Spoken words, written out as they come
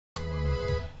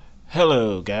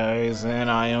Hello guys, and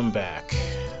I am back.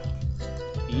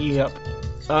 Yep,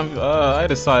 I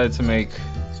decided to make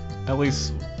at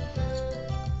least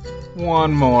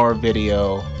one more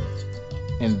video,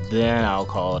 and then I'll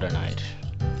call it a night.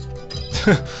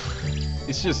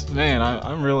 It's just, man,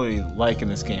 I'm really liking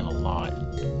this game a lot.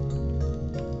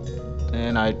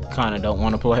 And I kind of don't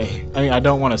want to play. I mean, I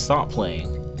don't want to stop playing.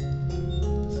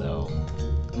 So,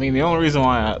 I mean, the only reason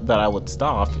why I would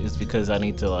stop is because I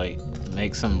need to, like,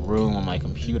 make some room on my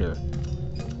computer.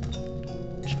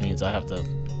 Which means I have to,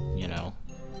 you know,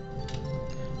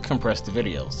 compress the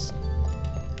videos.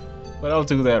 But I'll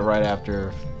do that right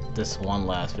after this one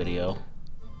last video.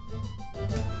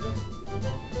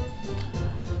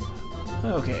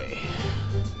 Okay.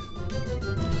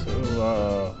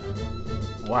 So,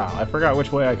 wow, I forgot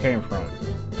which way I came from.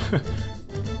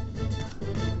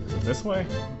 This way?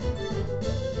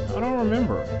 I don't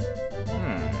remember.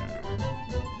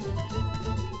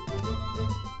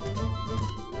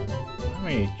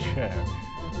 Let me check.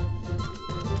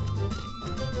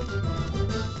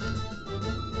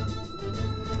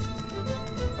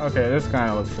 Okay, this kind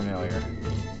of looks familiar.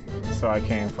 So I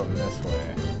came from this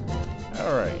way.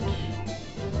 Alright.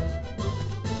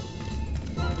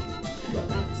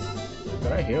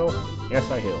 Did I heal?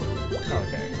 Yes, I healed.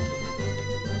 Okay.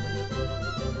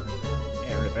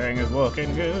 Everything is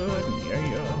looking good.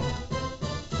 Yeah.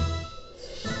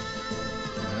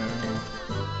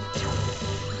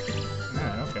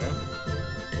 Okay.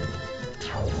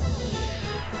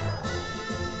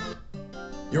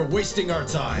 You're wasting our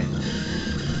time.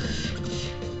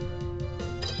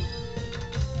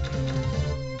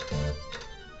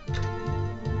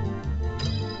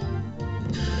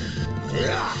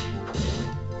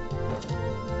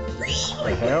 What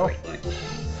the hell?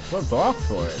 What block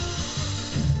for it?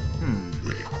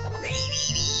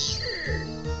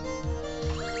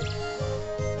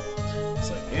 It's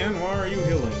like, and why are you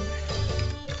healing?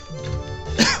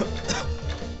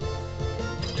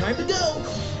 Time to go.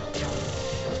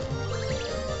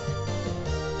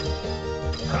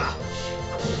 Ha.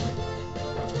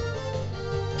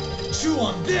 Chew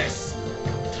on this.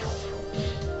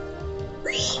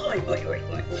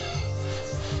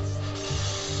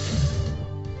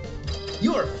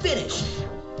 You're finished.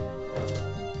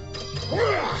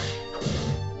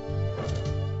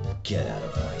 Get out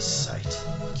of my sight.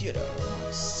 Get out of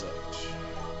my sight.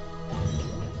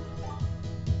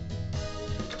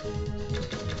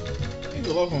 I need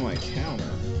to level my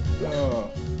counter.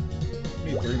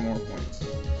 Need 3 more points.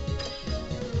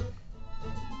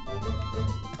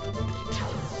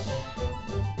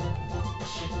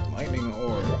 Lightning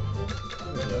orb.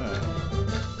 What is that?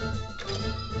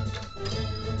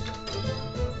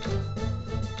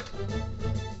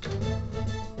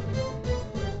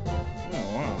 Oh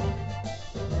wow.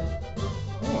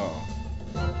 Oh.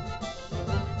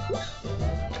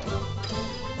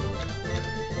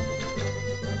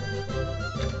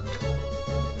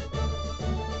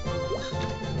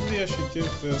 Maybe I should give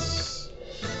this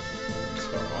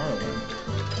to Arlen.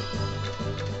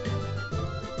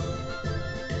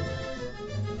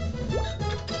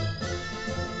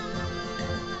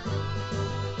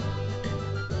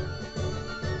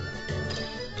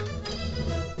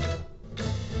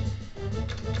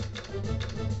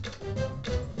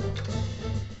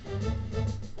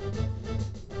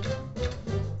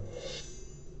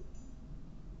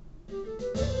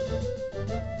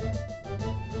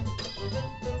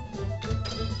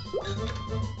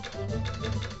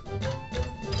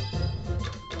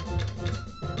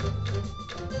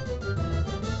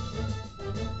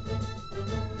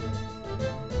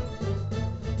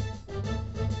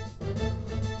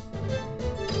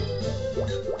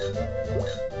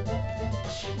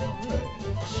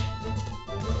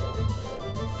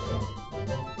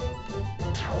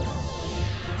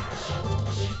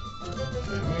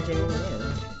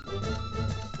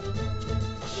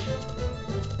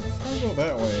 If I go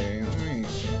that way, let me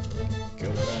go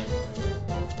back.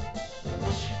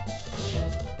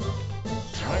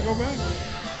 Can I go back?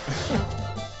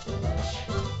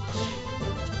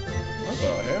 What the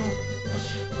hell?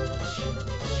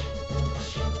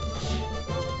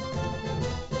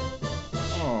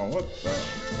 Oh, what the?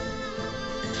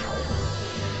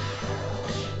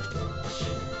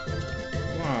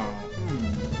 Wow.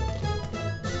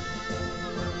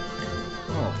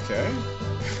 Okay.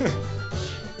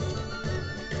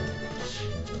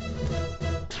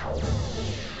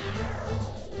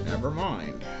 Never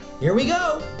mind. Here we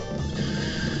go. I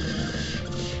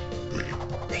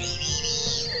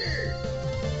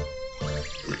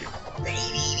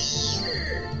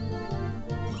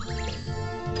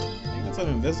think it's an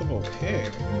invisible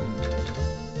pig.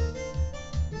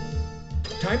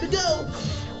 Time to go!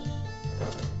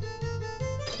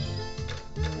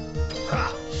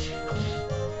 Ha!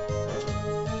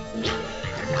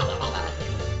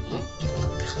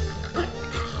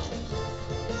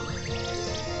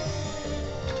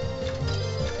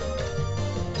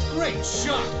 Great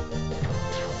shot!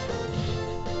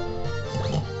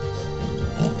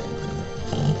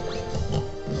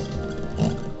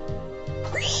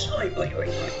 Oi, oi, oi,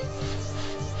 oi.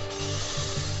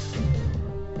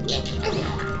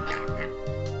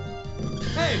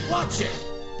 Hey, watch it!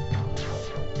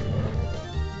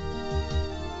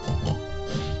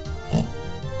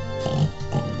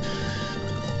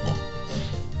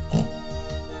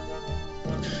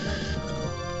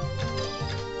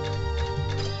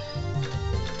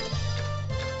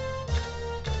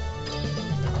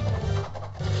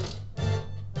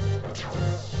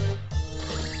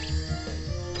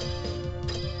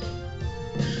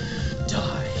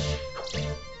 Die.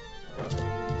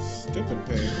 Stupid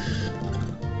pig.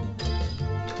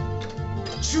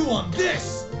 Chew on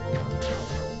this!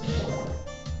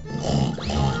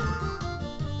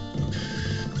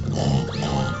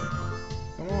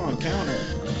 Come on, counter.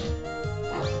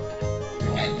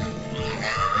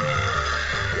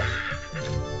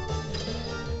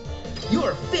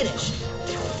 You're finished!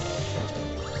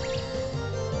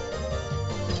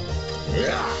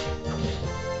 Yeah.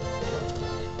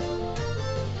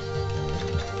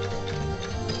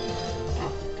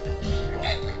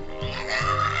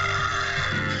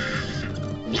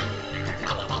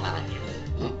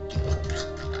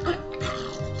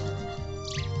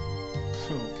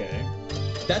 Okay.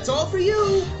 That's all for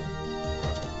you!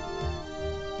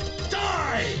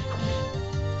 Die!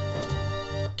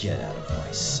 Get out of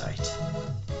my sight.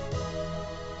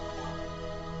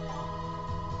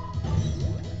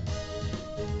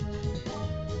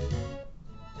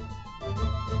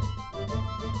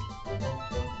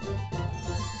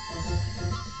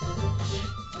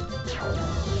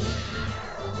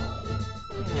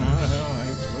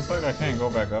 Looks like I can't go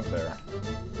back up there.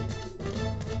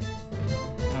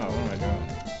 Oh, what am I doing?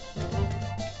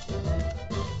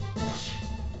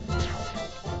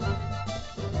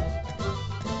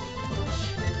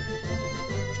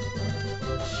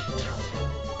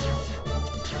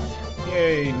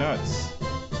 Yay, nuts.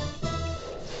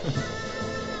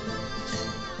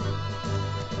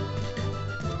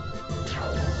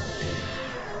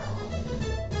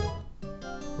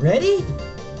 Ready?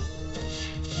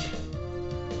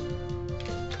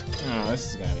 Oh, this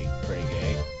is gonna be pretty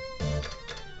gay.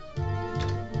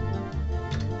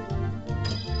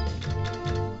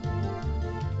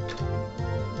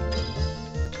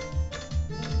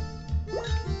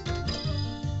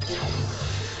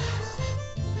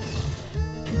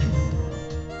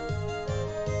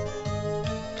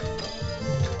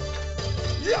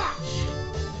 Yeah!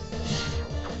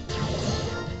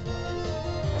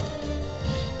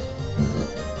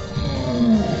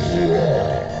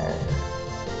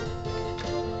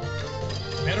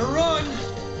 Better run!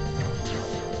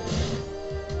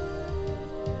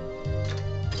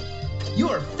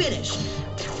 You're finished!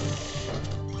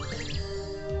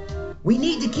 We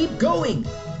need to keep going!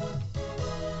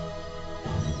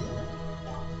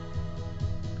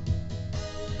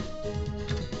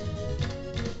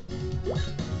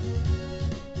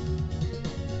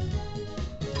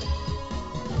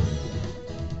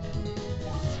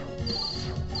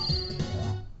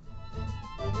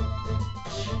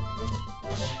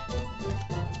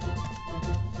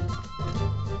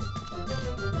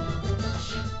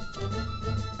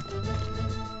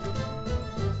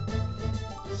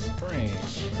 Spring.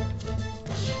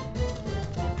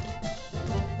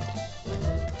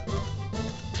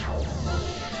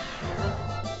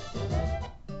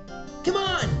 Come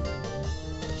on!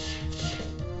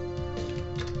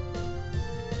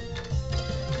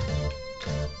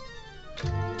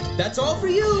 That's all for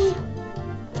you!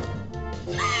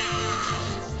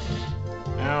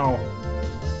 Ow.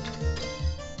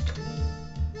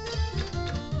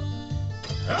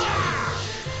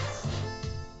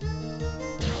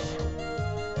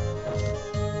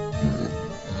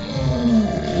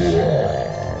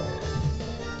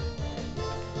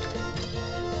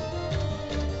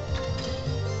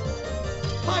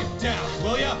 Pipe down,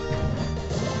 will ya?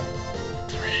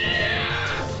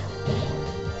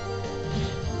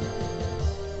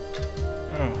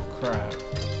 Oh, crap.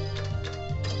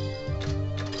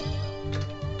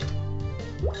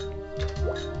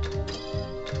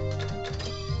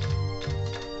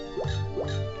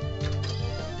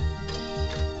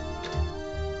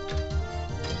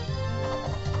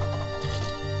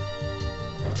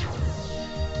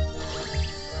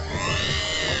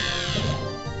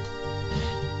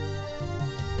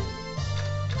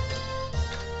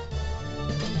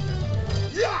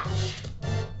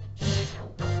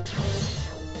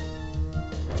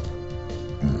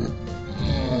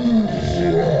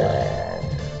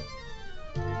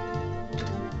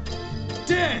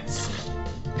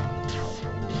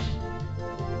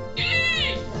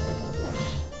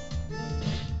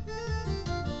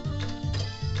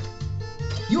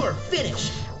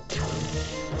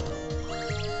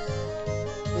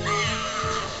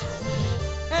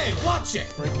 Hey, watch it!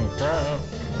 Freaking crap.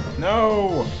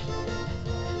 No!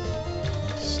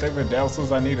 Stupid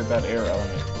Delsos, I needed that air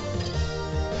element.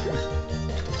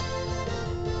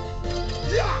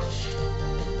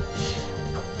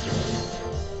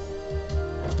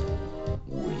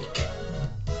 Weak.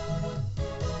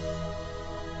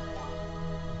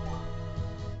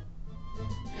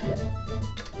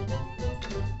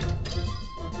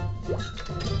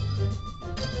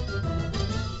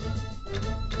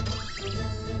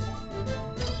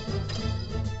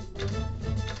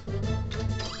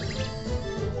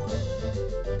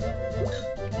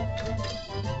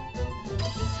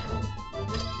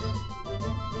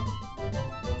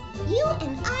 You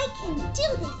and I can do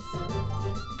this!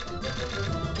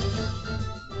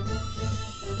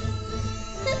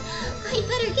 I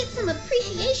better get some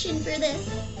appreciation for this.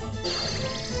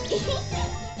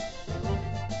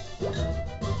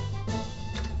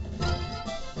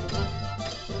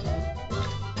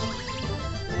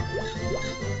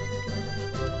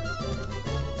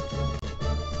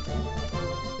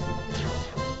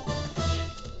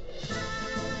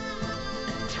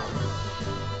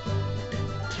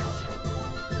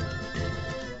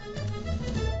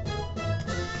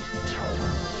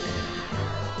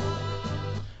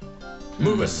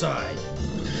 Move aside.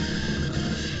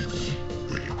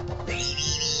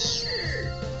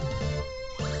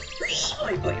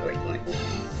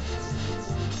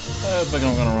 I think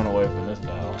I'm gonna run away from this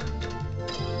battle.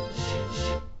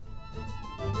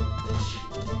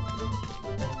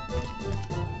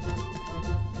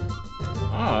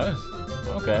 Ah,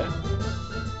 okay.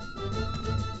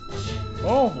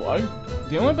 Oh,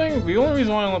 the only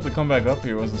reason why I wanted to come back up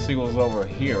here was to see what was over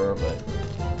here, but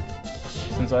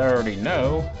since I already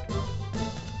know,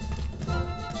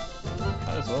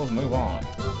 might as well move on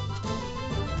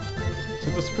to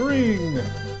the spring.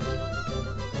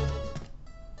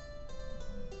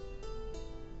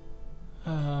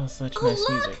 Such Oh, nice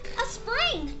look! music. A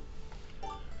spring!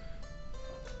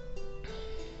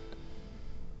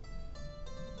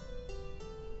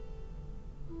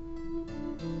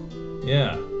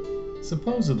 Yeah.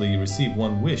 Supposedly you receive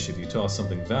one wish if you toss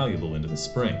something valuable into the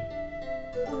spring.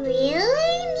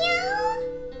 Really, Meow?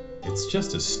 It's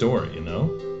just a story, you know?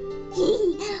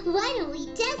 Why don't we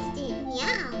test it,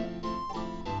 Meow?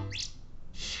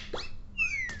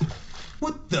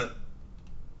 What the?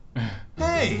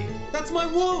 Hey, that's my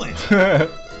wallet! I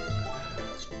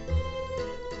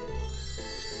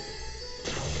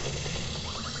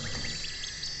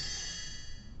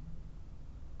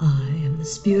am the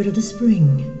spirit of the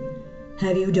spring.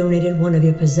 Have you donated one of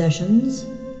your possessions?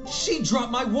 She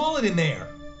dropped my wallet in there!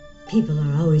 People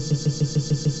are always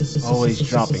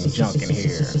dropping junk in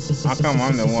here. How come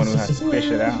I'm the one who has to fish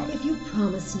it out? If you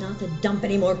promise not to dump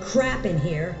any more crap in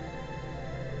here.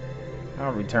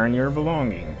 I'll return your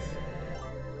belongings.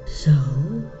 So,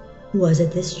 was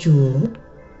it this jewel?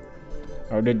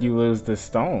 Or did you lose the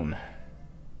stone?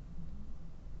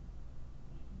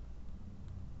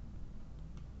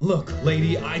 Look,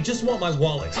 lady, I just want my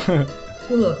wallet.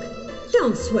 Look,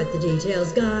 don't sweat the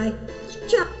details, guy.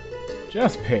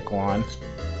 Just pick one.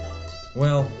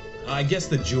 Well, I guess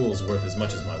the jewel's worth as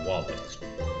much as my wallet.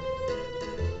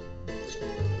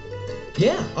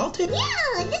 Yeah, I'll take.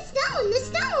 Yeah, the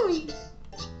stone!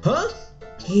 Huh?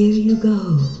 Here you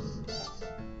go.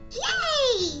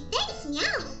 Yay! Thanks,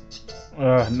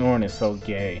 Meow. Norn is so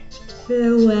gay.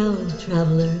 Farewell,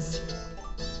 travelers.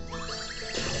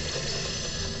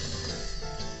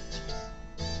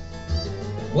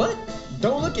 What?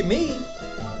 Don't look at me.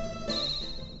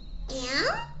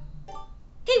 Meow?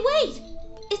 Hey, wait!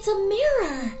 It's a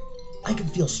mirror! I can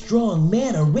feel strong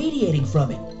mana radiating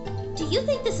from it. Do you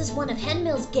think this is one of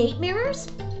Henmill's gate mirrors?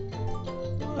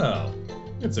 Well,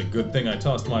 it's a good thing I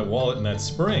tossed my wallet in that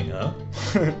spring, huh?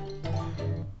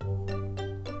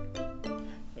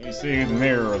 You see the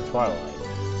mirror of Twilight.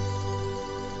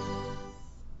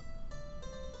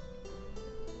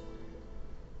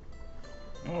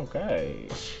 Okay.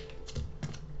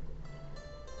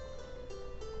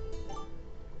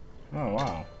 Oh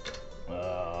wow.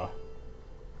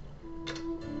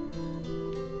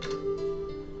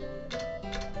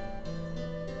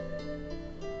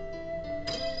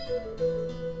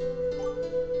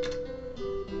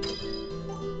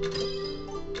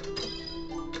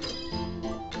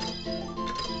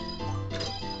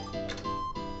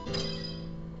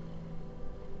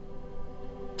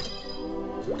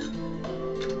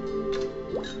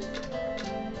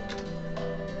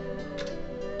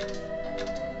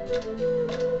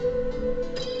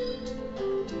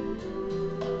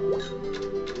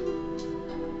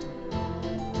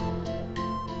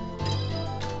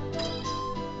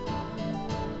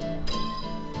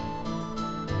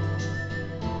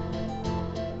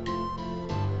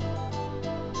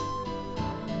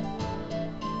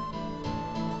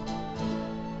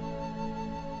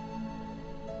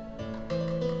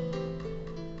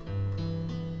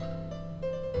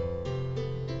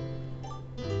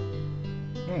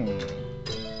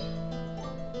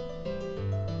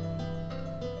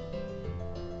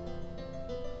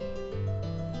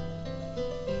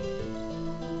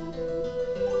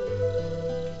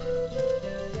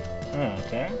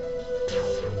 Okay.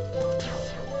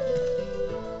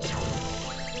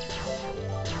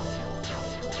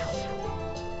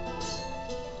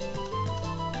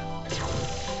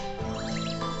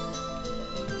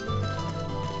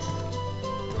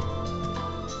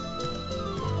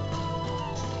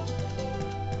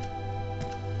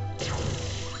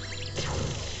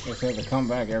 Guess you have to come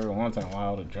back every once in a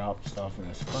while to drop stuff in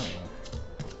the spring.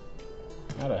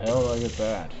 How the hell do I get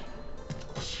that?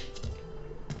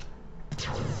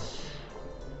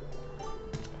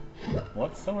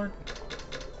 What sword?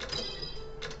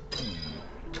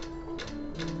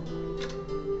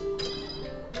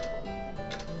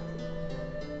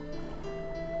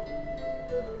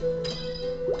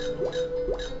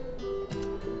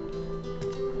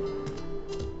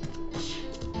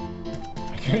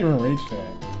 I can't even reach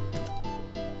that.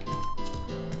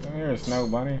 Come here, Snow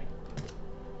Bunny.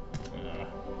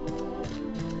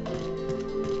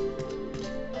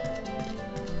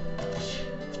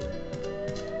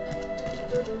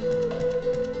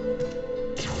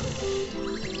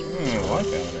 Like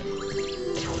that.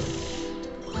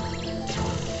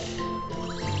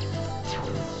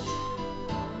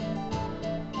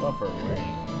 Buffer ring.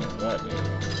 What does that do?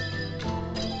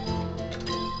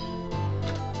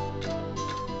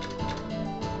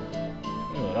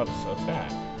 Ooh, it ups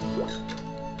attack.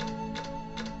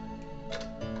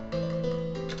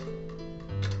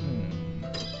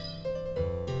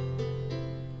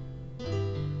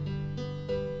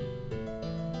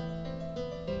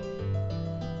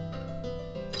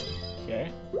 Okay.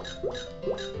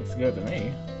 Looks good to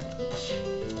me.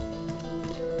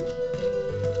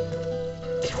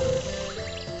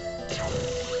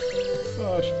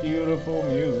 Such beautiful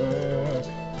music.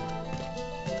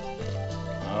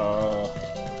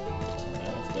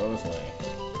 Let's go this way.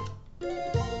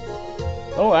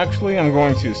 Oh, actually, I'm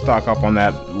going to stock up on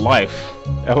that life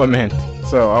element,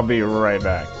 so I'll be right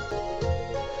back.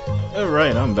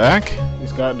 Alright, I'm back.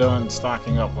 Just got done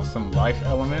stocking up with some life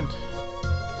element.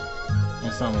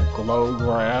 And some glow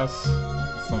grass,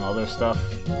 some other stuff.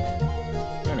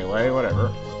 Anyway,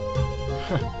 whatever.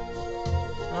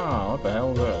 Oh, what the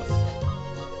hell is this?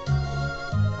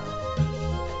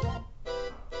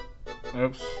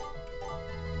 Oops.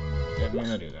 Didn't mean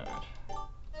to do that.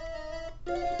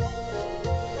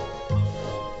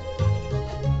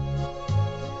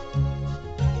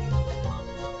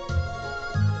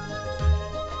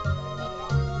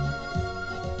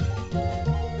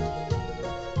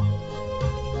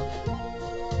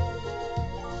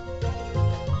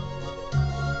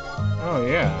 Oh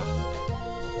yeah.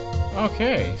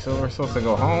 Okay, so we're supposed to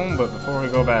go home, but before we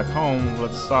go back home,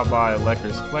 let's stop by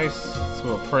Lecker's place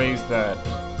to appraise that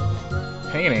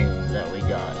painting that we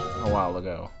got a while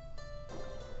ago.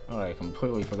 Oh, I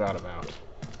completely forgot about.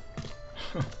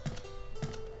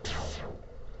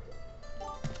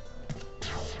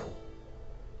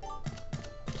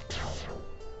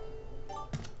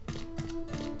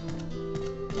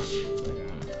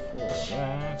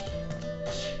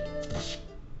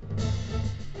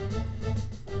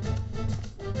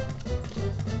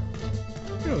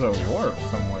 There's a wharf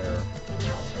somewhere.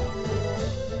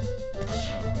 Oh,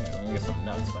 yeah, let me get some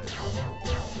nuts first.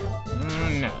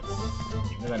 Nuts.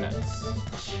 Give me the nuts.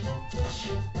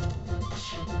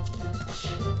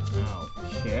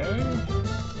 Okay.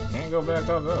 Can't go back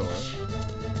up that way.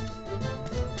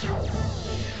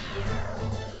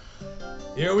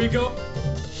 Here we go.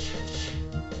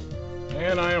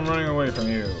 And I am running away from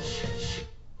you.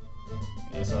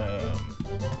 Yes, I am.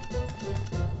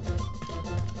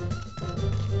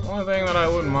 The only thing that I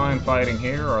wouldn't mind fighting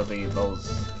here are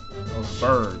those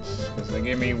birds, because they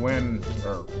give me wind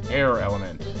or air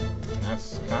element, and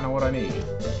that's kind of what I need.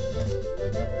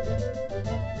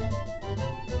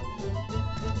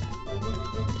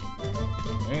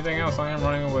 Anything else, I am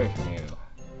running away from you.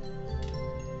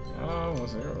 Oh,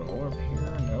 was there a warp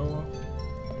here? No.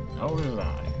 No, there's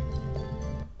not.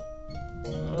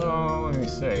 Oh, let me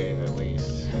save at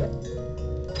least.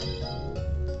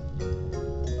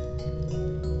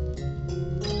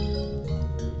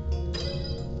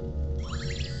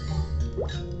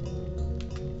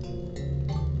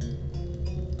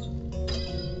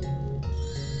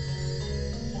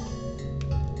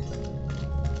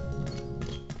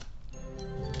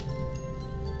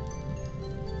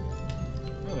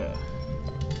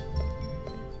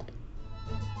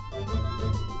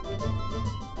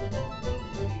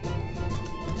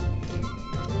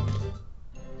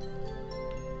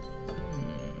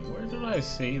 I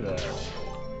see that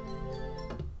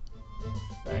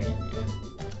thing.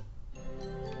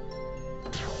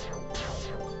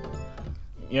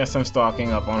 Yes, I'm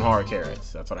stocking up on hard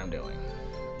carrots. That's what I'm doing.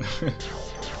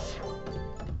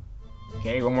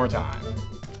 Okay, one more time.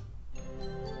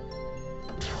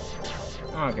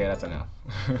 Okay, that's enough.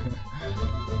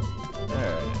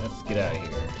 Alright, let's get out of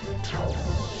here.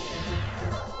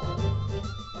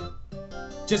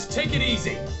 Just take it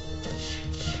easy.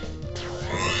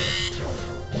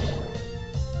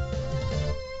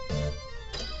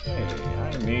 Okay,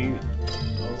 I need...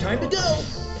 Time to go!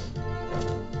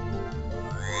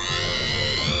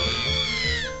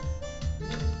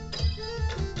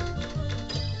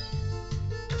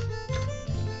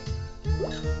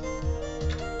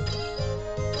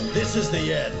 This is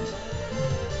the end.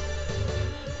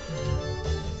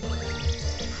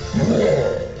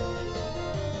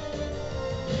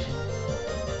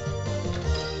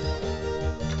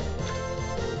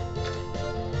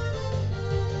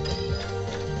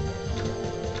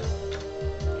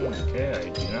 Okay, I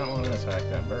do not want to attack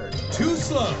that bird. Too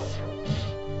slow.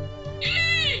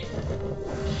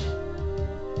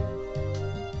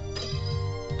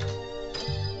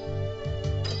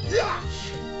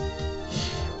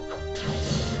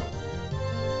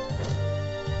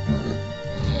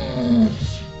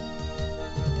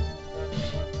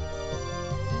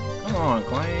 Come on,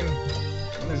 Claim.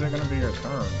 When is it going to be your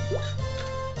turn?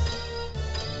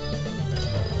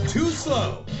 Too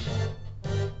slow.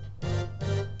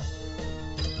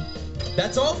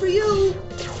 That's all for you!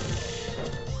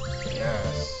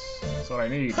 Yes. That's what I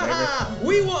need, baby. Ha!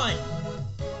 We won!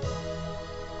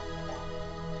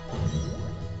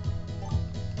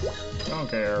 Don't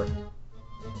care.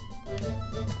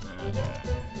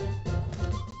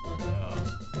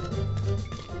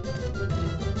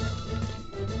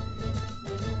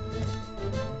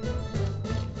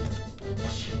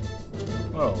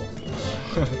 Oh.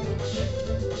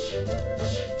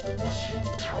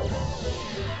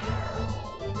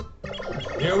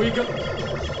 Here we go.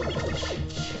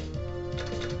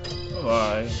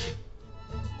 Bye.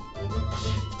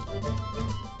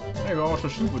 Hey, go off the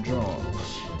super jump.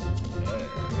 Yeah.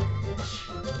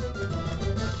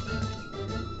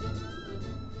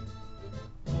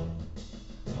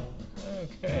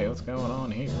 Okay, what's going on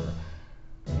here?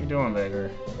 What you doing, Baker?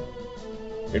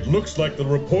 It looks like the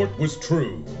report was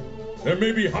true. There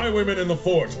may be highwaymen in the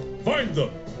fort. Find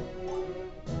them!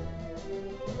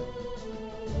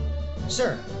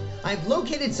 Sir, I've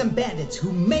located some bandits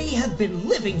who may have been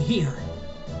living here.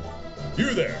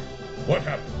 You there! What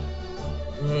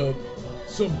happened?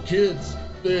 Some kids.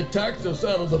 They attacked us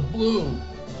out of the blue.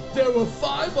 There were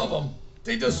 5 of them.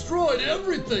 They destroyed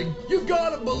everything. You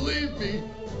gotta believe me.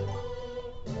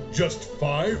 Just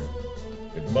 5?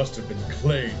 It must have been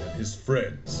Clay and his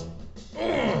friends.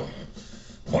 Ugh!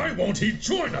 Why won't he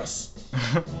join us?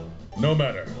 No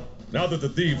matter. Now that the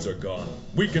thieves are gone,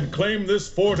 we can claim this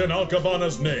fort in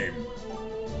Alcavana's name.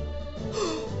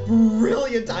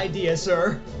 Brilliant idea,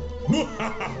 sir.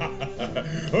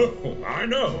 Oh, I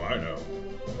know.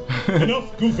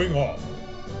 Enough goofing off.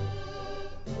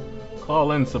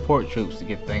 Call in support troops to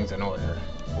get things in order.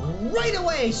 Right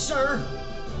away, sir!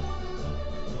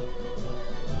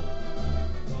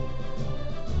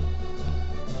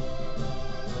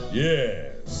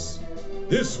 Yes.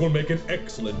 This will make an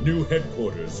excellent new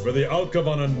headquarters for the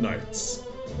Alcavana Knights.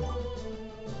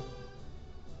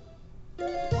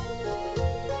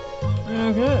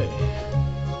 Okay.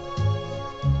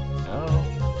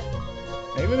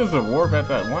 Oh. Maybe there's a warp at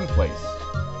that one place.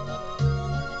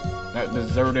 That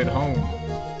deserted home.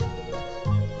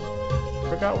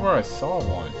 Forgot where I saw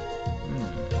one.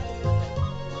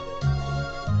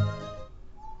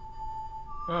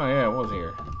 Oh yeah, it was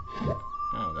here.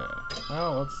 Okay.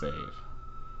 Well, let's save.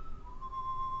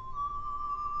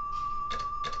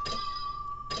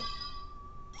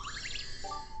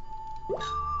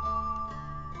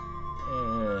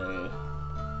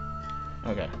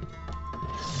 Okay.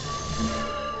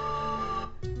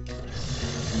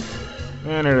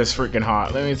 Man, it is freaking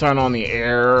hot. Let me turn on the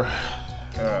air.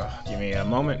 Give me a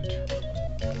moment.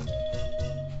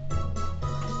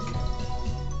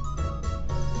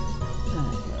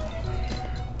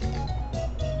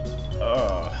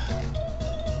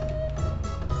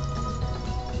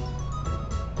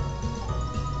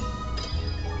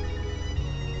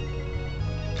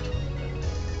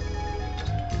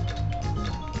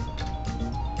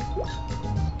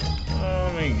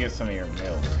 Let me get some of your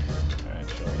milk,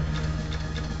 actually.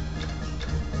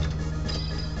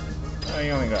 Oh,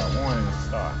 you only got one in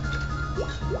stock.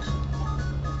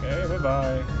 Okay,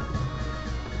 bye-bye.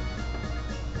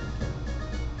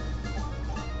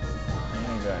 You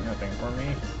ain't got nothing for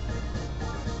me.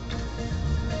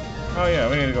 Oh yeah,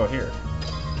 we need to go here.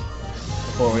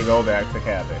 Before we go back to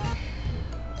Cabbage.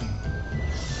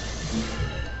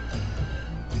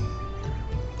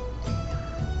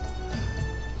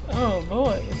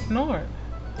 Norn.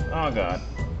 Oh god.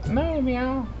 No,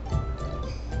 meow.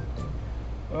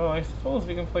 Well, I suppose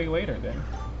we can play later then.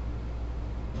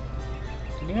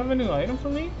 Do you have a new item for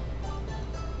me?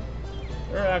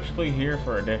 We're actually here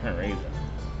for a different reason.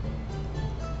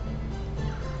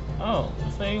 Oh,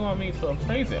 so you want me to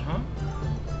appraise it, huh?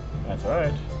 That's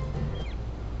right.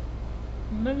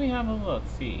 Let me have a look,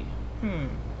 see.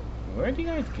 Where do you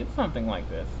guys get something like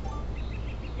this?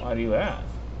 Why do you ask?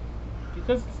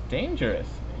 Because it's dangerous.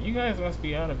 You guys must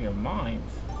be out of your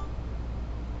minds.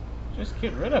 Just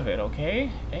get rid of it, okay?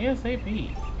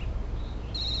 ASAP.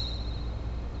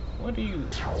 What do you...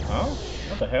 Oh?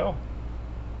 What the hell?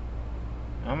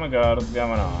 Oh my god, what's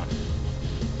going on?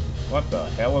 What the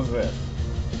hell is this?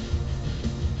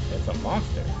 It's a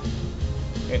monster.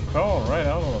 It crawled right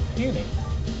out of the painting.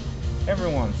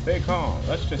 Everyone, stay calm.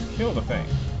 Let's just kill the thing.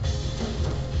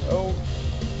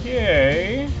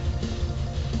 Okay.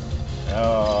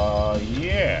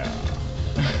 Yeah.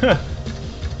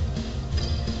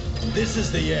 This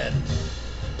is the end.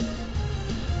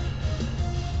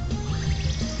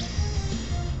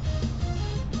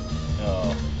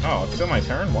 Oh, it's still my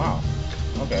turn? Wow.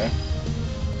 Okay.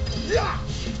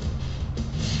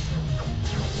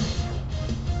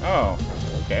 Oh,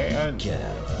 okay. I Get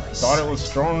out of my thought it sight. was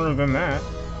stronger than that.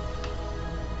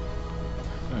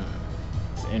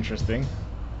 It's interesting.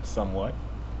 Somewhat.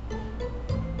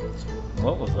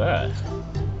 What was that?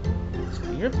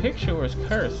 Your picture was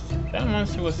cursed. That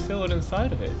monster was sealed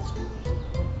inside of it.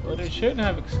 But it shouldn't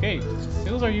have escaped.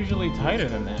 Seals are usually tighter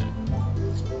than that.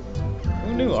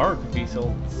 Who knew art could be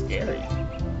so scary?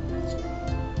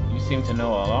 You seem to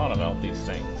know a lot about these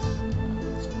things.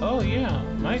 Oh yeah,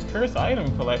 my cursed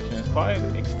item collection is quite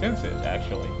extensive,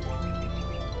 actually.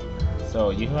 So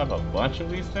you have a bunch of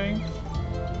these things?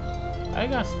 I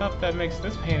got stuff that makes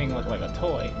this painting look like a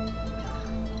toy.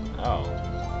 Oh.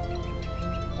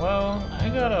 Well, I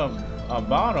got a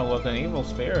bottle with an evil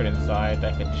spirit inside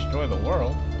that could destroy the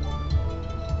world.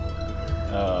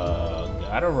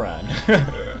 Gotta run.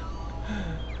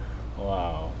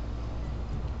 Wow.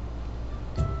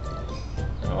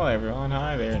 Hello everyone,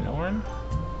 hi there, Norn.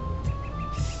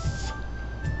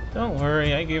 Don't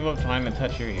worry, I gave up trying to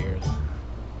touch your ears.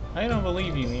 I don't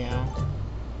believe you, Meow.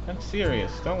 I'm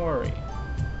serious, don't worry.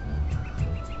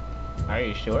 Are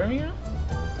you sure, Meow?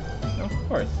 Of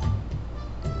course.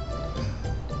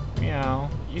 Meow,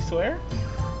 you swear?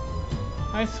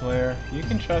 I swear, you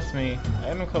can trust me.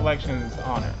 Item collection's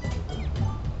honor.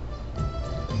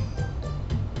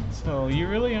 So, you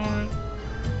really aren't?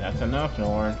 That's enough,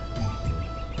 Norn.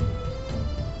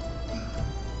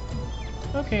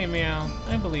 Okay, Meow,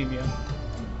 I believe you.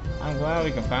 I'm glad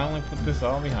we can finally put this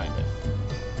all behind us.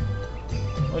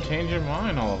 What changed your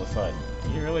mind all of a sudden?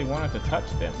 You really wanted to touch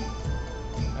them.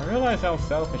 I realized how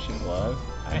selfish it was.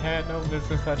 I had no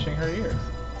business touching her ears.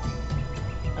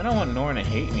 I don't want Norn to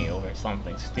hate me over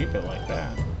something stupid like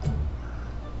that.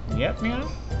 Yep,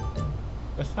 Meow?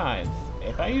 Besides,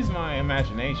 if I use my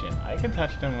imagination, I can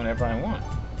touch them whenever I want.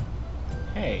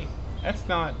 Hey, that's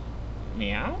not...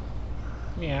 Meow?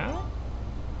 Meow?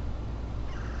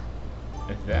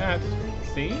 Is that...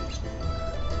 See?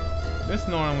 This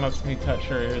Norn lets me touch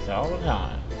her ears all the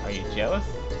time. Are you jealous?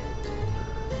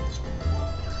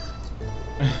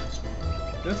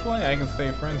 This way I can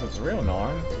stay friends with real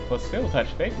Norn, but still touch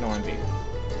fake Norn's ears.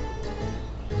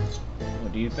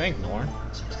 What do you think, Norn?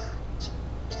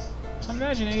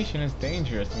 Imagination is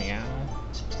dangerous, Meow.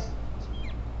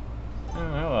 Oh,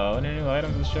 hello. Any new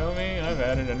items to show me? I've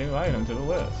added a new item to the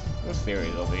list. This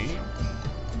series will be...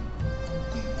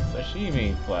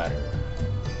 Sashimi platter.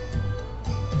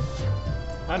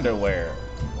 Underwear.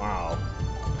 Wow.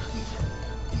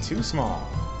 Too small.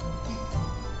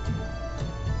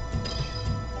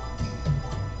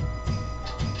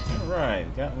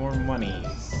 Alright, got more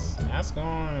monies. Ask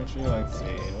on if she likes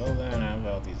it. Well then, how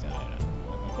about these items?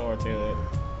 Looking forward to it.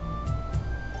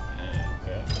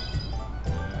 Okay.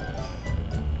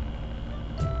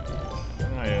 What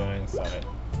am I doing? Sorry.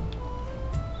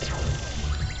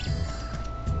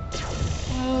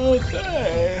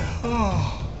 Okay.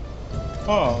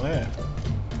 Oh man.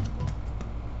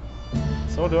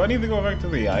 So do I need to go back to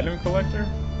the item collector?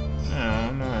 No,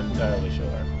 I'm not entirely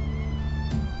sure.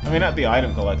 I mean, not the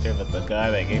item collector, but the guy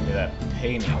that gave me that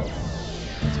painting.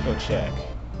 Let's go check.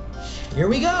 Here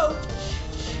we go.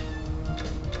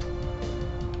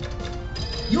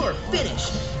 You're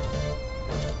finished.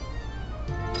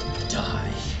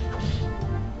 Die.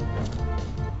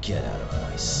 Get out of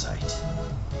my sight.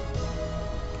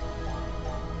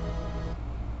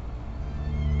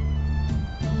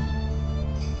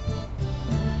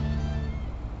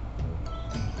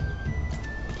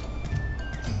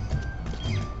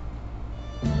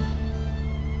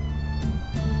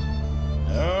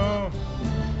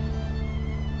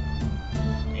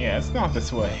 it's not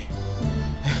this way.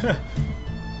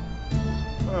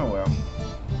 Oh well.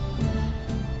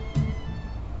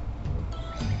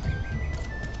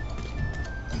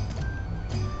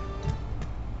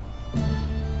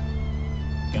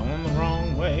 Going the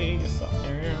wrong way, yes I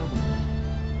am.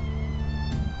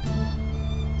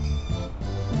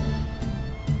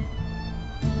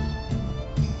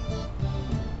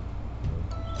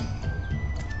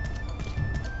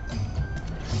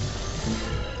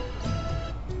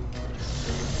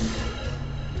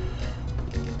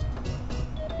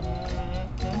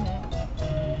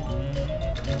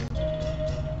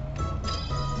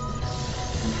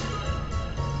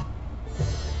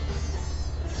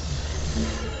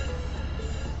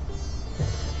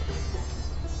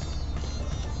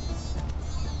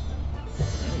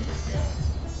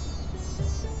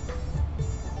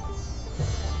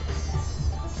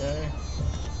 Okay.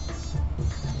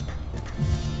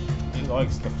 He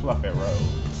likes the fluffy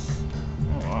roads.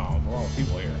 Oh wow, there's a lot of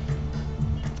people here.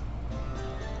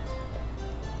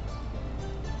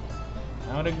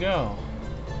 How'd it go?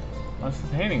 How's the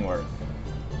painting work?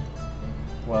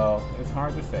 Well, it's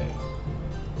hard to say.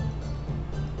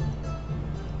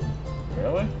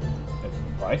 Really? It's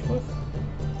priceless?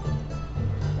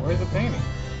 Where's the painting?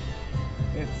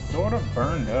 It's sort of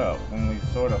burned up when we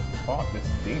sort of fought this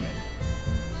demon.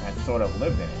 I sort of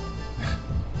lived in it.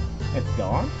 It's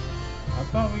gone? I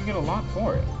thought we'd get a lot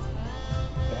for it.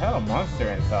 It had a monster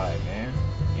inside, man.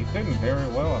 You couldn't very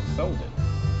well have sold it.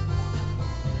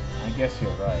 I guess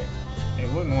you're right. It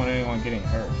wouldn't want anyone getting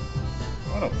hurt.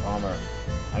 What a bummer.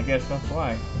 I guess that's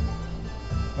why.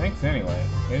 Thanks anyway.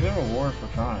 Here's a reward for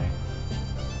trying.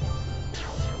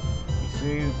 You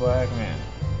see the black man.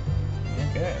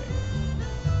 Okay.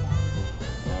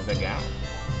 Now the gown.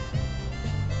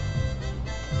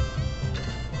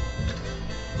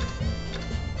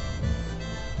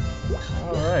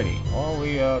 Alrighty, well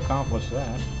we accomplished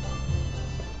that.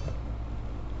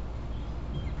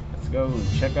 Let's go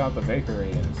check out the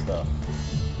bakery and stuff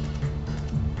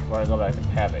before I go back to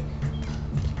Havoc.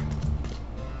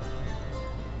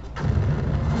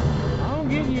 I don't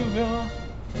get you, Villa.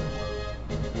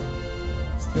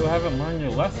 Still haven't learned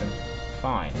your lesson?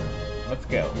 Fine, let's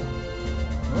go.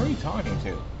 Who are you talking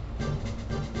to?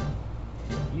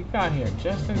 You got here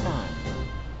just in time.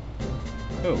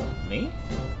 Who, me?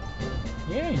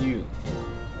 Yeah, you.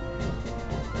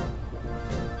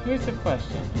 Here's the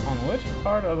question. On which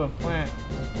part of the plant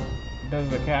does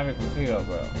the cabbage potato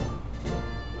grow?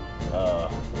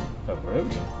 The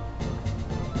root?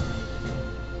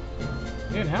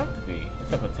 It'd have to be.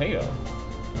 It's a potato.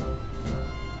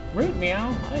 Root,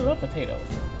 meow. I love potatoes.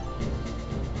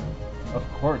 Of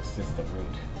course it's the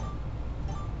root.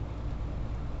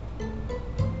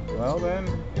 Well then,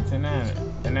 it's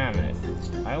unanimous.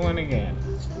 I win again.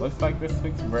 Looks like this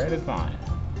week's bread is mine.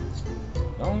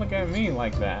 Don't look at me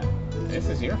like that. This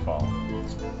is your fault.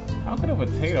 How could a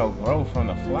potato grow from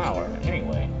the flour,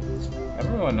 anyway?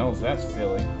 Everyone knows that's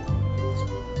silly.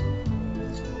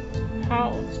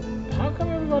 How come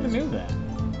everybody knew that?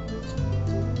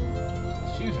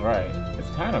 She's right. It's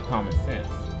kind of common sense.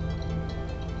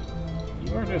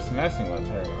 You were just messing with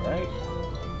her, right?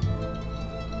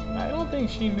 I don't think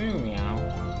she knew, meow.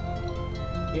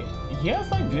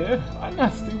 Yes, I did. I'm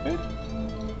not stupid.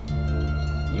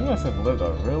 You must have lived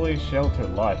a really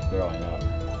sheltered life growing up.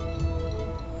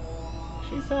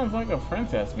 She sounds like a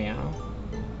princess, meow.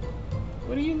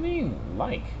 What do you mean,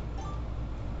 like?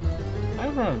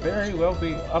 I'm from a very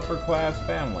wealthy upper-class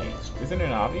family. Isn't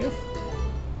it obvious?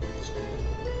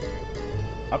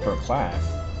 Upper class?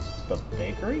 The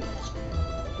bakery?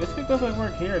 Just because I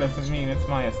work here doesn't mean it's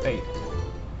my estate.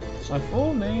 My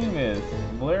full name is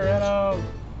Blairetta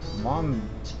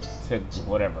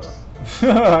whatever.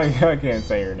 I can't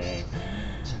say her name.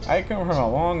 I come from a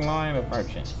long line of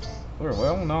merchants. We're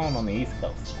well known on the East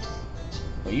Coast.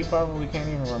 But you probably can't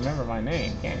even remember my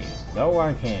name, can you? No,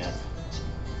 I can't.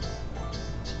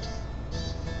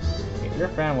 If your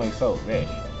family's so rich,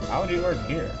 how would you work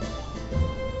here?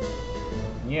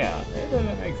 Yeah, it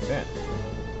doesn't make sense.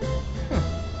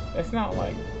 It's not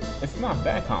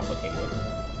that complicated.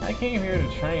 I came here to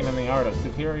train in the art of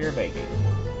superior baking.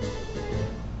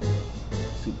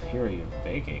 Superior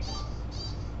baking?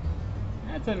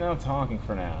 That's enough talking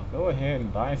for now. Go ahead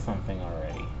and buy something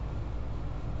already.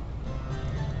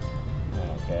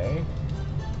 Okay.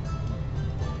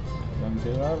 Welcome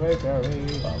to our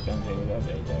bakery. Welcome to the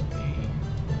bakery.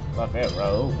 Buffet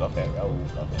roll, buffet roll,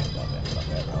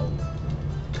 buffet roll.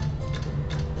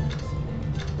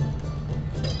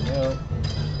 Some milk.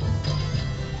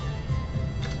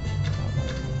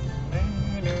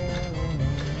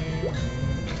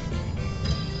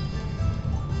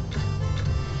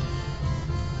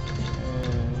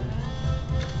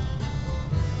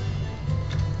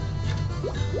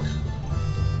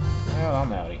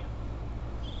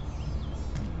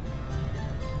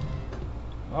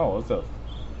 what's up?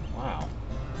 Wow.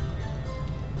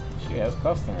 She has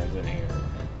customers in here.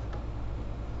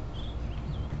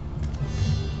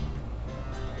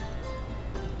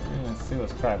 Let's see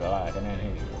what's private like and then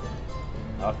here.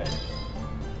 Nothing.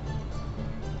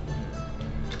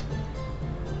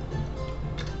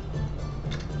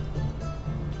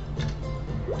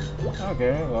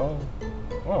 Okay, well.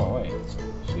 Oh, wait.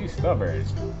 She's stubborn.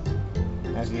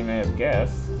 As you may have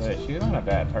guessed, but she's not a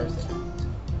bad person.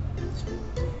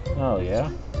 Oh, yeah?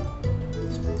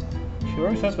 She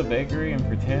works at the bakery and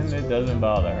pretends it doesn't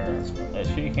bother her, that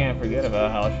she can't forget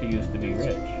about how she used to be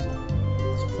rich.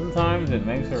 Sometimes it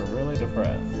makes her really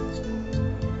depressed.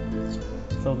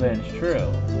 So then it's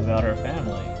true, about her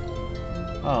family.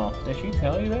 Oh, did she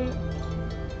tell you that?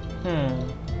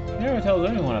 She never tells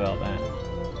anyone about that.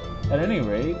 At any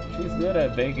rate, she's good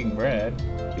at baking bread.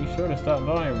 Be sure to stop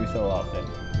by every so often.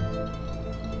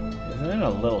 Isn't it a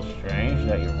little strange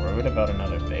that you're worried about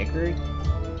another bakery?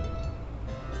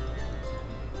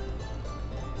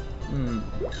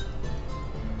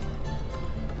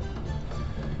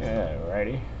 Yeah,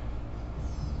 righty.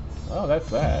 Well, that's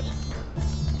that.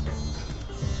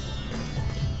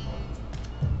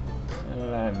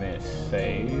 Let me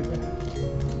save.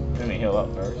 Let me heal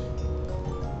up first.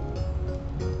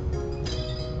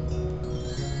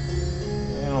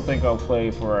 I don't think I'll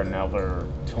play for another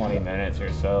 20 minutes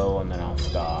or so, and then I'll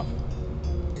stop.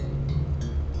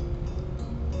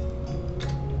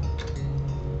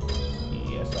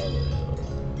 Yes, I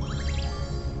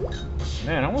will.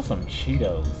 Man, I want some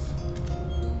Cheetos.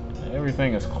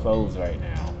 Everything is closed right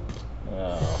now.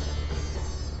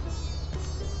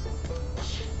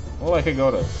 Well, I could go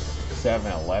to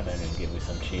 7-Eleven and get me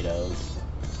some Cheetos.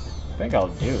 I think I'll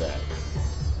do that.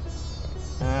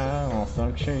 I want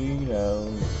some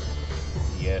Cheetos.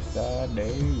 Yes, I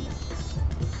do.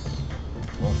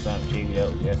 Want some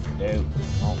Cheetos? Yes, I do.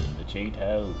 Want the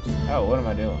Cheetos. Oh, what am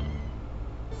I doing?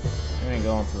 I ain't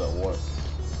going to the warp.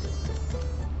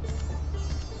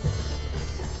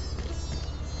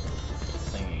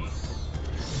 Thingy.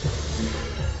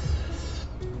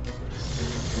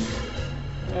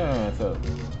 Oh, it's a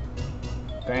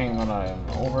thing when I'm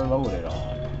overloaded on.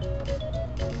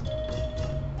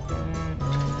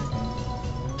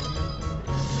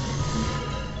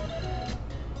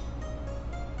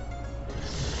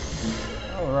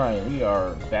 Alright, we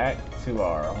are back to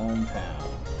our hometown.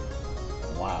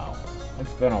 Wow,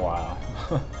 it's been a while.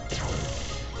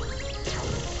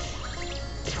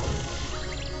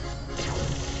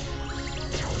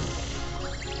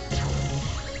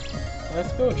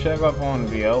 Let's go check up on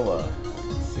Viola.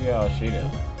 See how she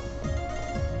does.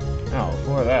 No,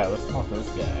 before that, let's talk to this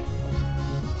guy.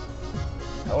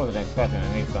 I wasn't expecting to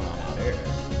meet someone out here.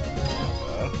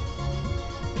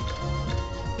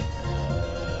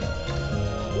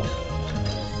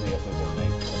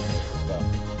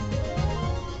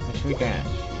 We can't.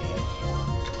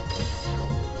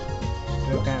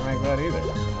 Still can't make that either.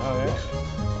 Oh yeah.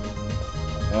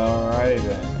 Alrighty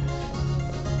then.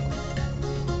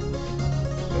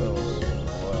 So,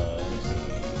 let me see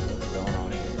what's going on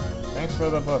here. Thanks for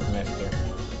the book, mister.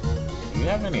 Do you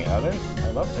have any others?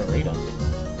 I'd love to read them.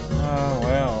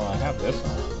 Well, I have this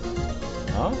one.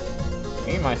 Huh?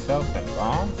 Me, myself, and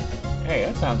bombs? Hey,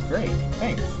 that sounds great.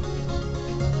 Thanks.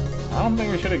 I don't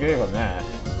think we should have gave him that.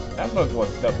 That book was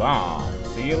the bomb.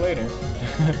 See you later.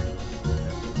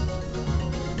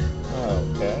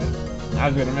 Okay. I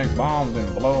was gonna make bombs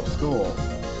and blow up schools.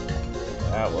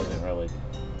 That wasn't really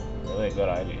a good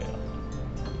idea.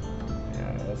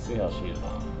 Yeah, let's see how she's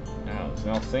on. Now, there's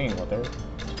no scene with her.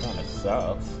 She kinda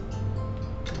sucks.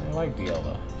 I like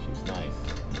Viola. She's nice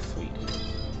and sweet.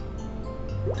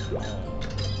 Let's see.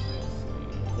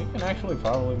 We can actually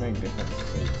probably make different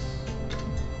suits.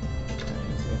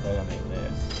 Let's see if I can make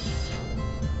this.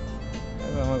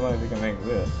 Doesn't look like we can make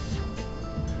this.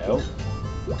 Nope.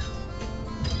 What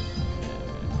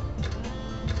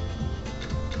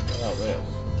about this?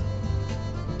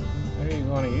 What are you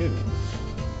going to use?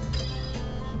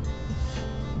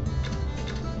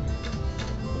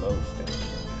 Glow stick.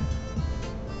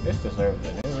 This deserves a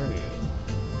new review.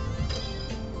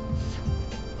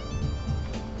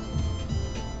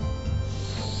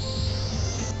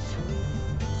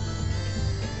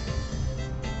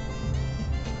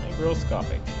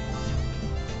 Microscopic.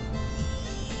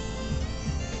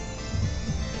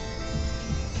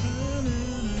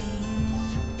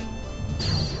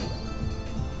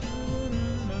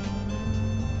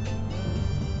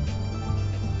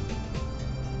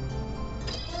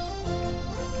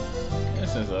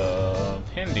 This is a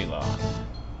Pindy lock.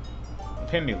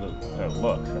 Pindy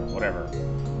look, or whatever.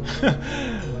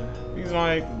 These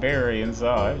might vary in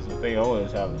size, but they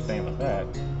always have the same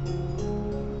effect.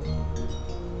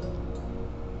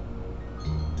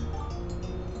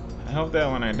 I hope that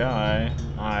when I die,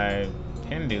 my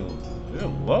Pindy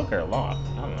look or lock,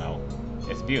 I don't know.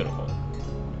 It's beautiful.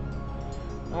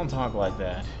 Don't talk like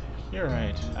that. You're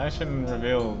right. I shouldn't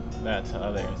reveal that to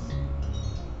others.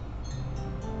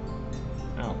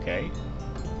 Okay.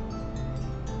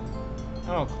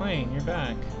 Oh, Clayne, you're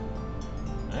back.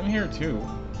 I'm here too.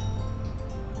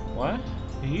 What?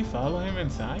 Did you follow him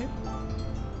inside?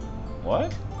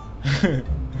 What?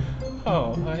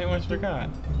 Oh, I almost forgot.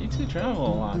 You two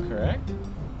travel a lot, correct?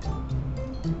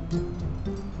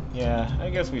 Yeah, I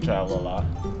guess we travel a lot.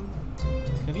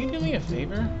 Can you do me a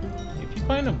favor? If you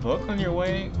find a book on your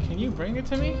way, can you bring it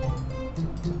to me?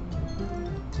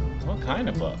 What kind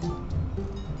of book?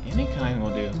 Any kind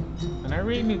will do. When I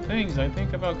read new things, I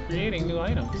think about creating new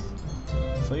items.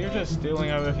 So you're just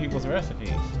stealing other people's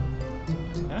recipes.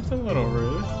 That's a little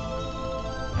rude.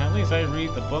 At least I read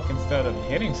the book instead of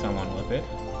hitting someone with it.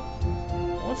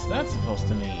 What's that supposed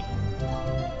to mean?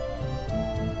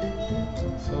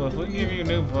 So if we give you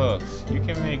new books, you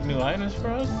can make new items for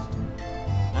us?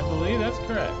 I believe that's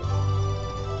correct.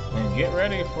 And get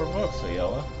ready for books,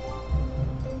 Viola.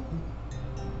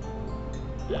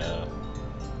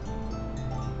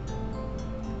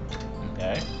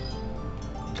 Okay.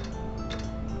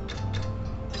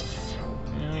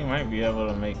 Yeah, we might be able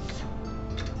to make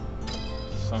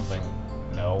something.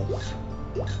 No.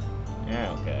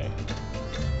 Yeah, okay.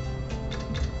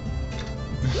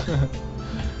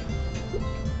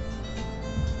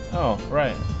 Oh,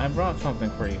 right. I brought something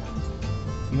for you.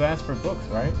 You asked for books,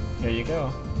 right? Here you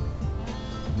go.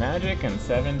 Magic in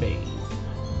 7 days.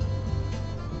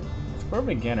 It's for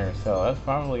beginners, so that's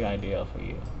probably ideal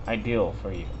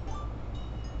for you.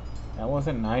 That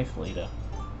wasn't nice, Lita.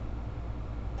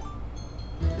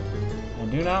 I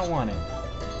do not want it.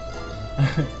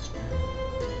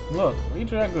 Look, we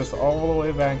dragged this all the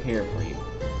way back here for you.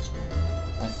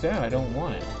 I said I don't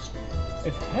want it.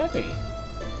 It's heavy.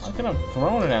 I could have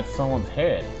thrown it at someone's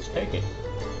head. Take it.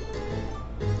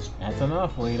 That's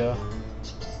enough, Lita.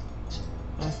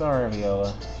 I'm sorry,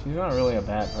 Viola. She's not really a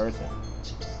bad person.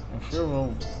 I'm sure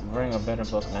we'll bring a better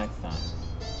book next time.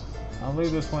 I'll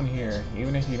leave this one here,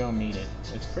 even if you don't need it.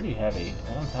 It's pretty heavy,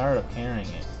 and I'm tired of carrying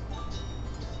it.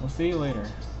 We'll see you later.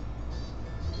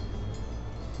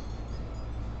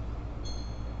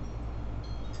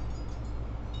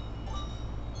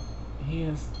 He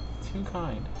is too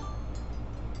kind.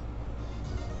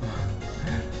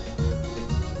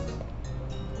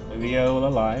 Viola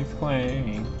likes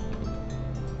Clayne.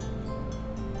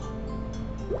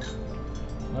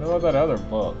 What about that other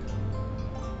book?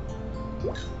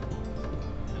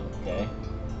 Okay.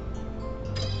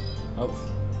 Oops.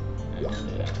 I didn't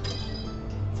do that.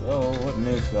 So, what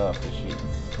new stuff is she?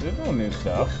 There's no new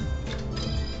stuff.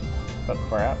 What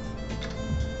crap?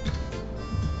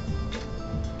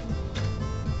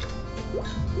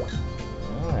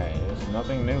 Alright, there's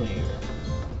nothing new here.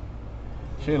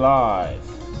 She lies.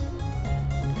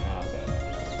 Okay.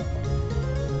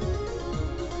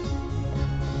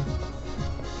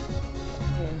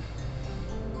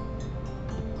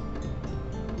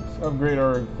 Let's upgrade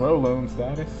our Growloon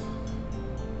status.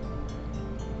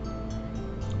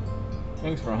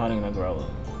 Thanks for hunting the Growloons.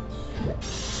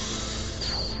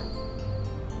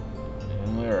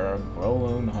 And we're a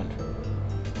Growloon hunter.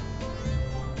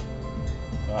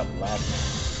 Got last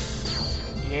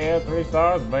name. Yeah, 3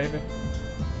 stars, baby.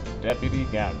 Deputy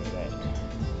got me right.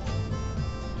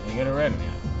 And you get a red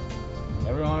man.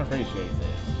 Everyone appreciates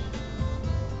it.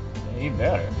 Yeah, you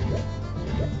better. Let's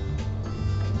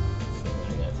see what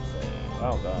he has to say.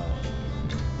 Well done.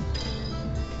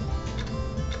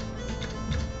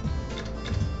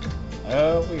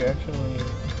 We actually...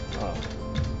 Oh.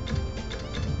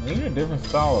 We need a different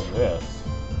style of this.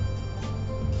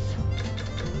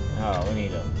 Oh, we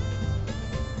need a...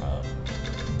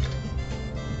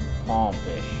 palm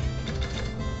fish.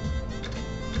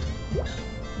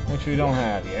 Which we don't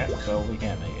have yet, so we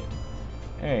can't make it.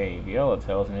 Hey, Viola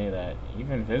tells me that you've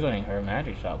been visiting her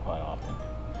magic shop quite often.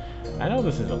 I know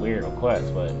this is a weird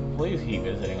request, but please keep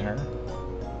visiting her.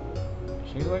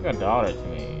 She's like a daughter to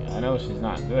me. I know she's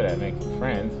not good at making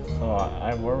friends, so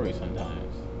I worry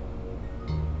sometimes.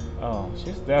 Oh,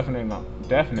 she's definitely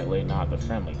not the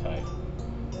friendly type.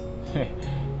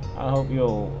 I hope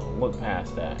you'll look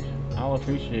past that. I'll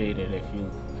appreciate it if you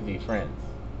could be friends.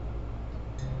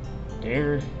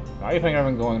 Dear, why do you think I've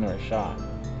been going to her shop?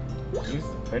 She's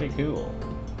pretty cool.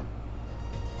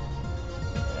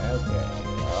 Okay.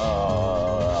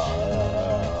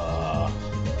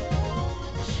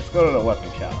 go to the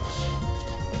weapon shop.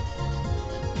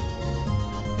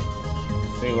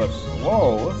 See what's...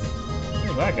 Whoa,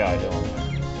 what's that guy doing there?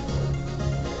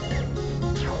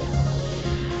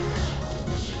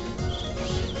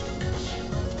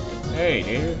 Hey,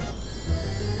 dude.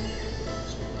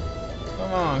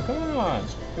 Come on.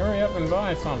 Hurry up and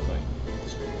buy something.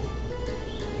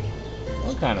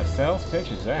 What kind of sales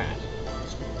pitch is that?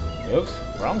 Oops,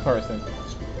 wrong person.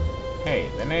 Hey,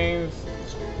 the name's...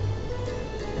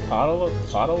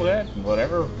 Pottlelet?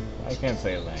 Whatever. I can't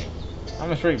say his name.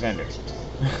 I'm a street vendor.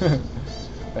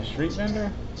 A street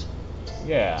vendor?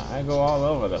 Yeah, I go all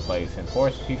over the place and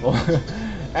force people...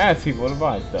 ask people to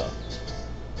buy stuff.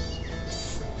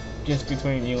 Just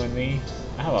between you and me,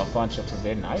 I have a bunch of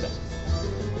forbidden items.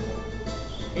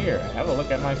 Here, have a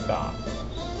look at my stock.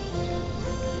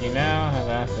 You now have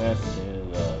access to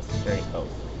the straight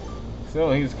coast.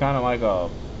 Still, he's kind of like a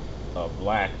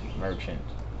black merchant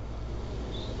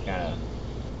kind of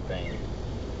thing.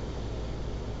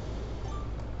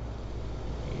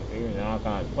 He appears in all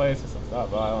kinds of places, so stop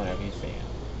by whenever you see him.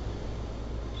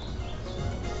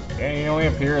 Okay, he only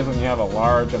appears when you have a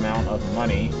large amount of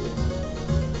money,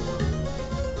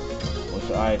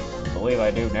 which I believe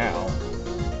I do now.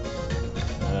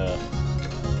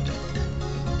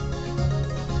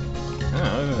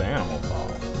 Oh, this is animal ball.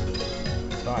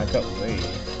 Thought I took these.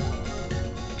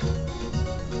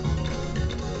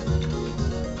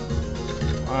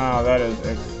 Wow, that is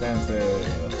expensive.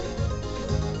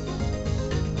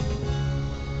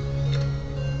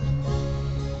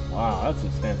 Wow, that's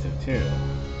expensive too.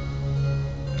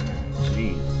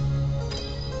 Jeez.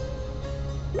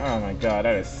 Oh my god,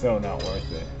 that is so not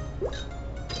worth it.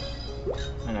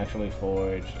 Unnaturally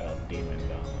forged of demon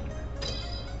bone.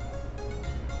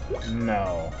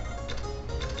 No.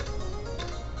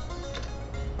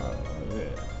 Oh, what is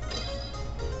it?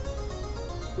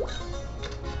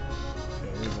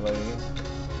 Fairy blade.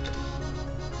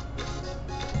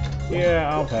 Yeah,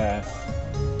 I'll pass.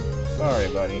 Sorry,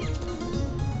 buddy.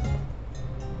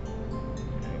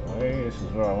 Anyway, this is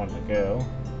where I want to go.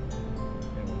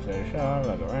 To the shop,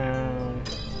 look around.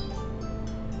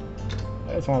 I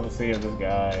just wanted to see if this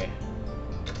guy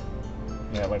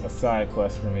had like a side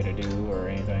quest for me to do or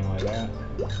anything like that.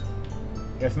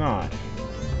 Guess not.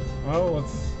 Well,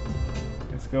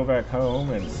 let's go back home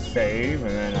and save,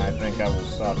 and then I think I will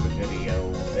stop the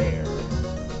video there.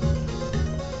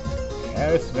 Yeah,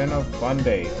 it's been a fun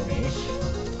day for me.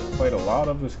 Played a lot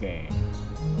of this game.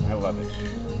 I love it.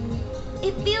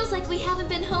 It feels like we haven't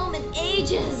been home in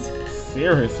ages.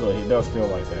 Seriously, it does feel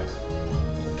like that.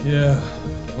 Yeah,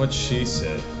 what she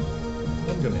said.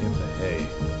 I'm gonna hit the hay.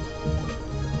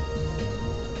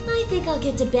 I think I'll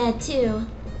get to bed too.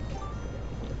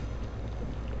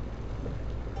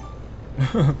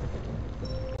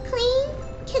 Clean,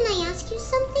 can I ask you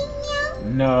something,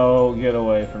 Meow? No, get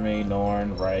away from me,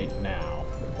 Norn, right now.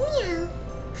 Meow,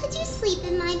 could you sleep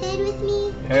in my bed with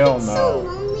me? Hell It's no. so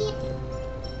lonely.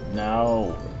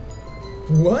 No.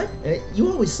 What? You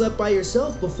always slept by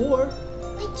yourself before.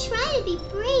 I try to be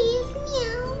brave,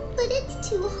 Meow, but it's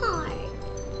too hard.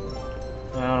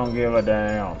 I don't give a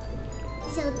damn.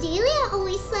 Zeldalia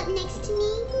always slept next to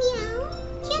me, Meow.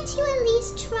 Can't you at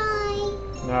least try?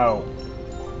 No.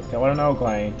 Tell her no,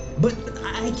 Clay. But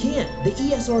I can't. The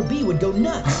ESRB would go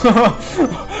nuts.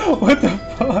 What the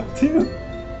fuck, dude?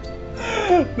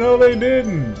 No, they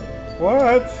didn't.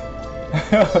 What?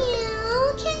 Meow,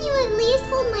 can you at least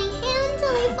hold my hand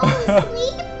till I fall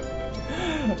asleep?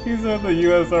 He said the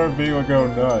USRB would go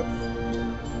nuts.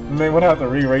 And they would have to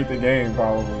re-rate the game,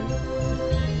 probably.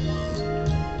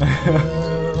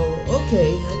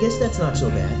 Okay, I guess that's not so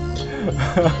bad.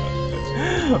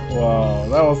 Wow,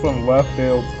 that was some left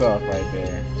field stuff right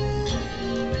there.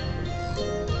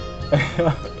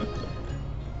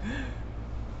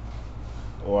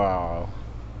 Wow.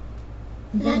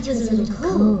 That was a little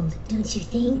cold, don't you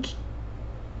think?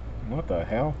 What the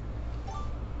hell?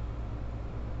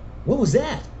 What was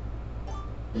that?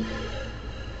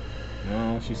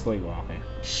 No, she's sleepwalking.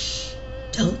 Shh!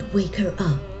 Don't wake her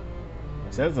up.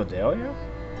 Is that Zeldalia?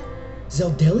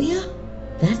 Zeldalia?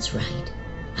 That's right.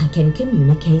 I can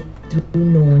communicate through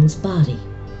Norn's body.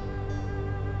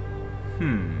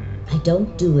 I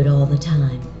don't do it all the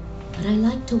time, but I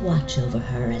like to watch over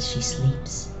her as she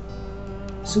sleeps.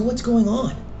 So what's going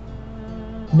on?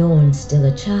 Norn's still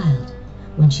a child.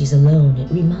 When she's alone,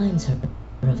 it reminds her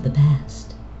of the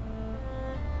past.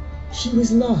 She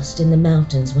was lost in the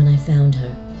mountains when I found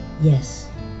her. Yes,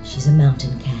 she's a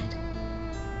mountain cat.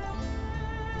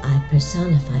 I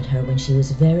personified her when she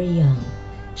was very young.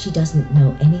 She doesn't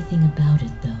know anything about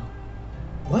it, though.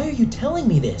 Why are you telling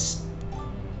me this?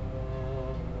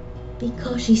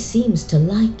 Because she seems to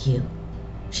like you.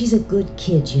 She's a good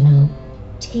kid, you know.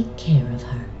 Take care of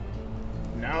her.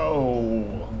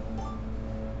 No.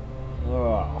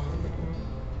 Ugh.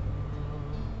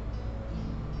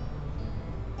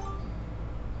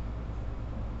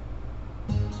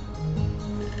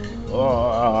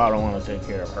 Oh, I don't want to take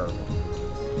care of her.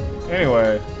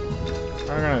 Anyway,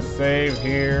 we're gonna save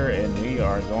here, and we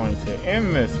are going to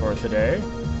end this for today.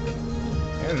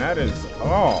 And that is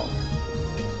all.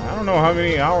 I don't know how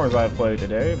many hours I played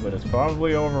today, but it's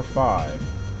probably over 5.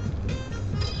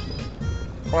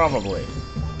 Probably.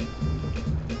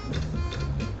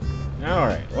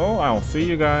 Alright, well, I'll see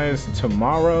you guys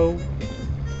tomorrow.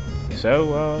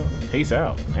 So, peace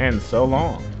out, and so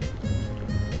long.